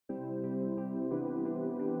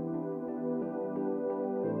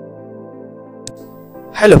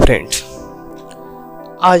Hello friends,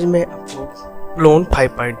 आज मैं आपको प्लोन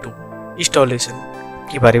 5.2 इंस्टॉलेशन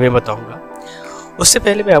के बारे में बताऊंगा। उससे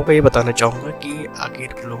पहले मैं आपको ये बताना चाहूँगा कि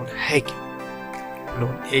आखिर प्लोन है क्या।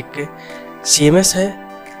 प्लोन एक CMS है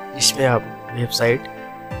जिसमें आप वेबसाइट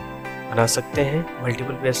बना सकते हैं,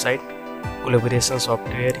 multiple website, collaboration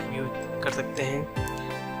software use कर सकते हैं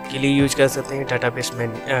के लिए यूज कर सकते हैं, डाटाबेस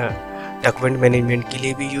डॉक्यूमेंट मैनेजमेंट के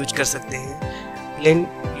लिए भी यूज कर सकते हैं। प्लेन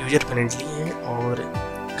यूजर फ्रेंडली है और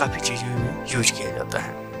काफ़ी चीज़ों में यूज किया जाता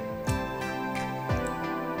है।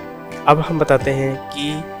 अब हम बताते हैं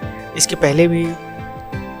कि इसके पहले भी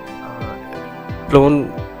प्लोन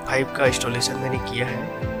 5 का इंस्टॉलेशन मैंने किया है,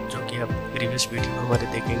 जो कि आप प्रीवियस वीडियो में हमारे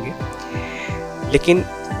देखेंगे। लेकिन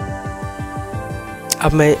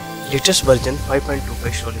अब मैं लेटेस्ट वर्जन 5.2 का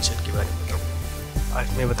इंस्टॉलेशन के बारे में बताऊँगा।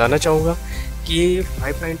 आज मैं बताना चाहूँगा कि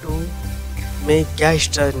 5.2 में क्या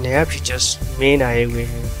नया फीचर्स मेन आए हुए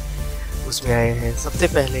हैं, उसमें आए हैं। सबसे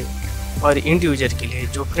पहले और इंड यूजर के लिए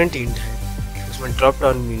जो फ्रंट एंड है उसमें drop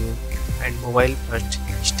down menu and mobile first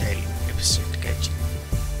style efficient catching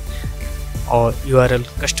और URL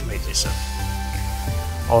कस्टमाइजेशन,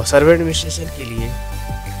 और सर्वर एडमिनिस्ट्रेशन के लिए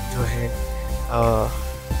जो है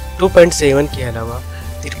 2.7 के अलावा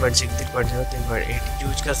 3.6, 3.0, 3.8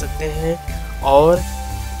 यूज कर सकते हैं। और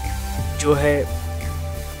जो है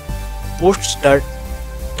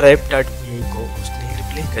post.trap.vi को उसने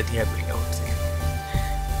रिप्लेस कर दिया बिल्डआउट से।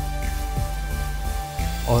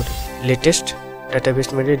 और लेटेस्ट डेटाबेस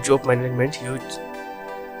में जोप मैनेजमेंट यूज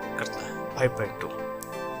करता है 5.2।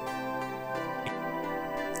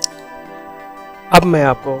 अब मैं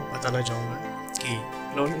आपको बताना चाहूँगा कि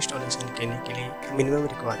प्लोन इंस्टॉलेशन करने के लिए मिनिमम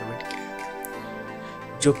रिक्वायरमेंट क्या है,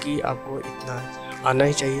 जो कि आपको इतना आना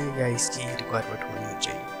ही चाहिए या इसकी रिक्वायरमेंट होनी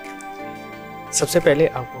चाहिए। सबसे पहले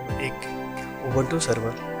आपको एक Ubuntu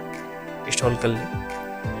सर्वर इंस्टॉल कर लें,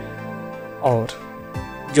 और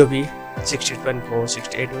जो भी 16.4,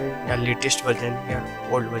 68 में या लेटेस्ट वर्जन या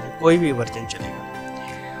ओल्ड वर्जन कोई भी वर्जन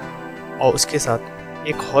चलेगा। और उसके साथ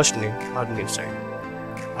एक होस्ट नेम और न्यू साइट।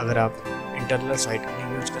 अगर आप इंटरनल साइट के लिए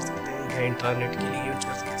यूज कर सकते हैं या इंटरनेट के लिए यूज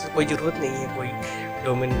कर सकते हैं, कोई ज़रूरत नहीं है कोई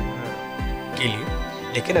डोमेन के लिए।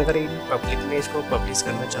 लेकिन अगर इन पब्लिक में इसको पब्लिश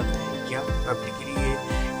करना चाहते हैं या publicly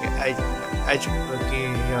as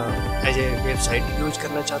a website use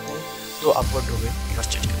करना चाहते हैं, तो आपको डोमेन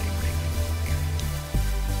परचेज करनी पड़ेगी।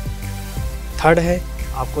 थर्ड है,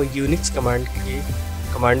 आपको यूनिक्स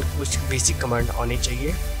कमांड कुछ बेसिक कमांड आनी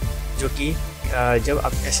चाहिए, जो कि जब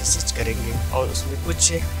आप SSH करेंगे और उसमें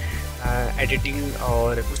कुछ एडिटिंग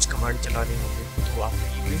और कुछ कमांड चलाने होंगे तो आपको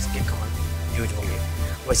यूनिक्स के कमांड यूज होंगे।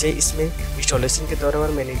 वैसे इसमें इंस्टॉलेशन के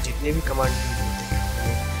दौरान मैंने जितने भी कमांड यूज होते हैं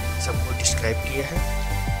मैंने सबको डिस्क्राइब किया है,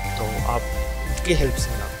 तो आप उसकी हेल्प से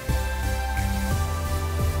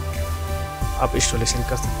आप इंस्टॉलेशन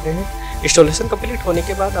कर सकते हैं। इंस्टॉलेशन कंप्लीट होने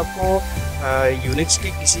के बाद आपको यूनिक्स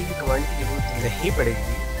की किसी भी कमांड की जरूरत नहीं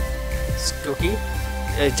पड़ेगी, क्योंकि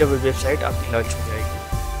जब वेबसाइट आपकी लॉन्च हो जाएगी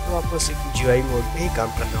तो आपको सिर्फ GUI मोड पे ही काम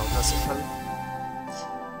करना होगा, सिंपल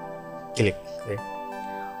क्लिक पे।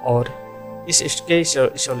 और इसके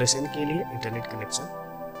इंस्टॉलेशन के लिए इंटरनेट कनेक्शन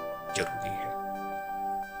जरूरी है।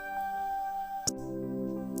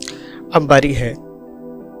 अब बारी है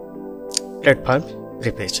प्लेटफॉर्म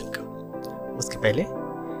प्रिपरेशन का। उसके पहले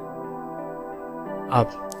आप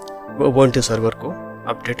Ubuntu सर्वर को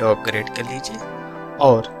अपडेट और अपग्रेड कर लीजिए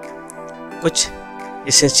और कुछ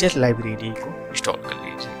एसेंशियल लाइब्रेरी को इंस्टॉल कर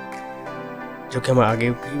लीजिए, जो कि हम आगे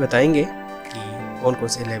भी बताएंगे कि कौन कौन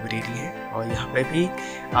सी लाइब्रेरी है। और यहाँ पे भी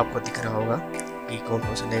आपको दिख रहा होगा कि कौन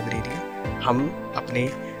कौन सी लाइब्रेरी है। हम अपने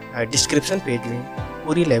डिस्क्रिप्शन पेज में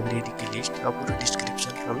पूरी लाइब्रेरी की लिस्ट और पूरी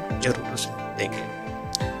डिस्क्रिप्शन हम जरूर उसमें देंगे।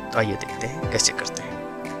 तो आइए देखते हैं कैसे करते हैं।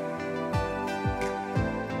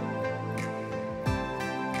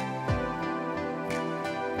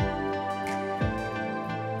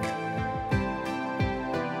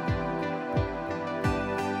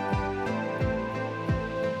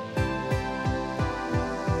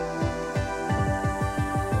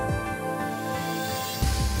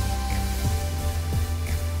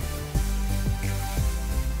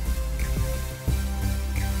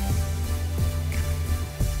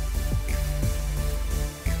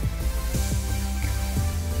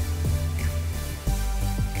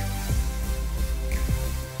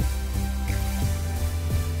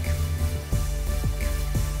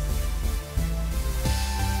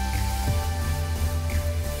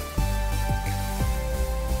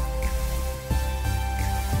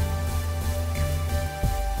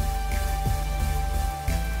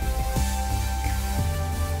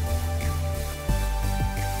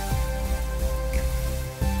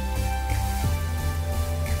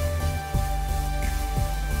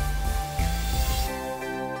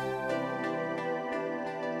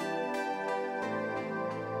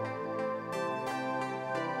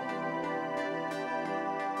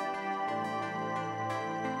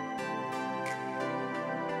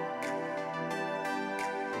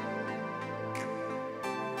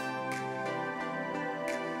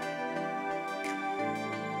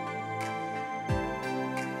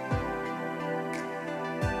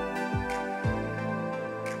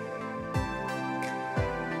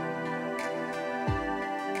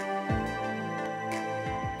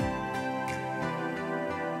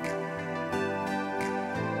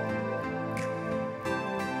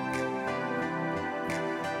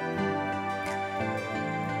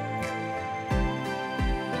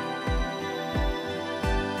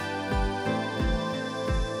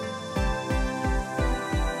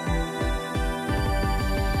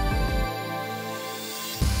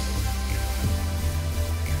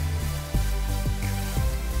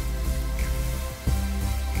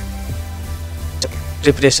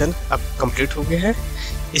 प्रिपरेशन अब कंप्लीट हो गया है।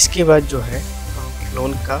 इसके बाद जो है हम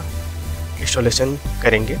प्लोन का इंस्टॉलेशन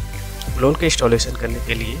करेंगे। प्लोन के इंस्टॉलेशन करने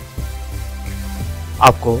के लिए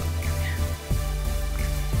आपको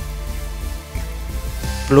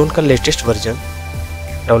प्लोन का लेटेस्ट वर्जन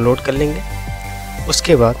डाउनलोड कर लेंगे।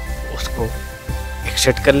 उसके बाद उसको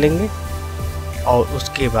एक्सेप्ट कर लेंगे और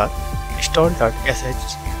उसके बाद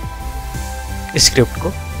install.sh स्क्रिप्ट को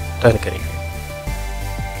रन करेंगे।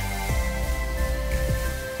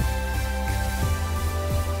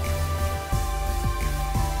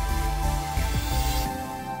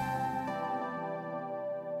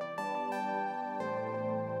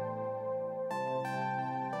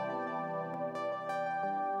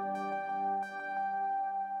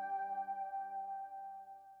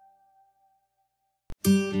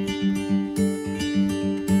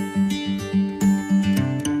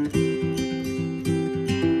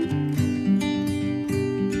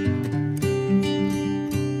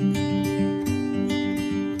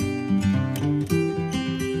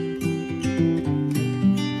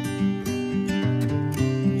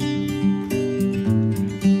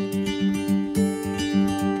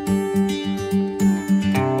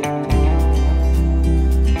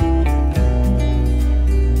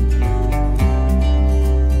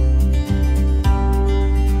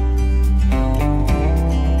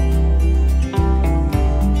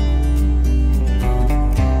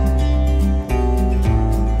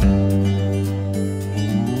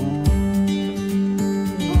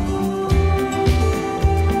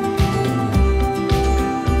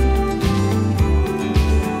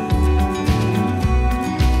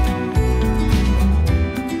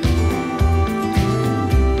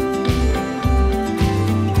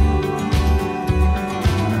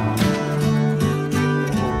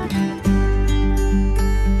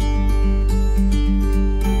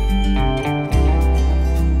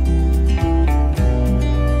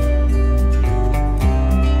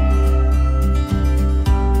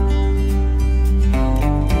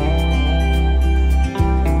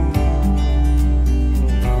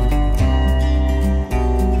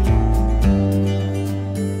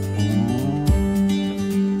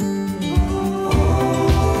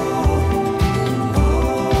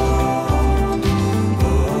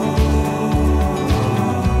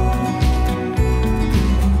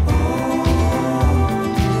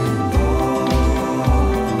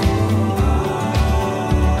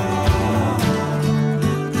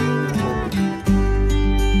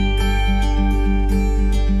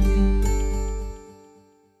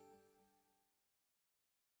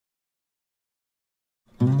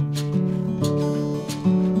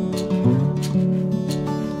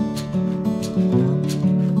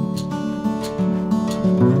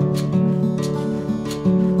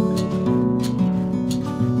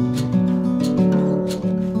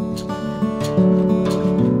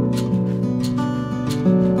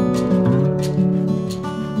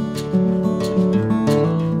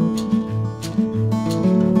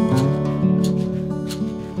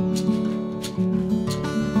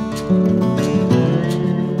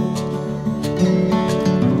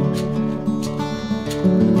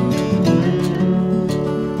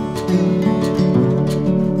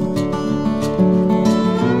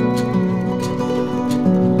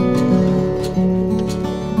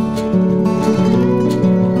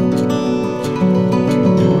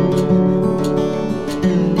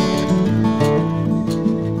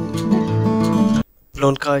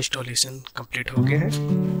 प्लोन का इंस्टॉलेशन कंप्लीट हो गया है।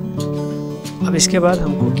 अब इसके बाद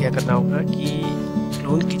हमको क्या करना होगा कि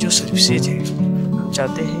प्लोन की जो सर्विसेज है, हम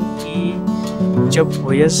चाहते हैं कि जब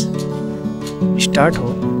OS स्टार्ट हो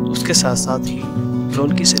उसके साथ साथ ही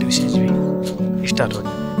प्लोन की सर्विसेज भी स्टार्ट हो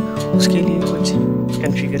जाए। उसके लिए कुछ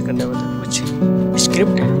कॉन्फ़िगर करना होता है, कुछ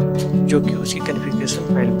स्क्रिप्ट है जो कि उसकी कॉन्फ़िगरेशन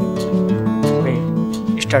फाइल में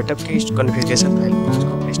स्टार्टअप के कॉन्फ़िगरेशन फाइल में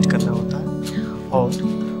उसको पेस्ट करना होता है और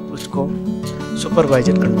उसको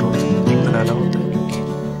सुपरवाइजर कंट्रोल बनाना होता है जो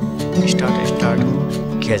कि स्टार्ट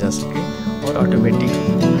किया जा सके और ऑटोमेटिक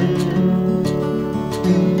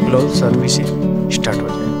प्लोन सर्विस स्टार्ट हो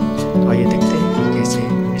जाए। तो आइए देखते हैं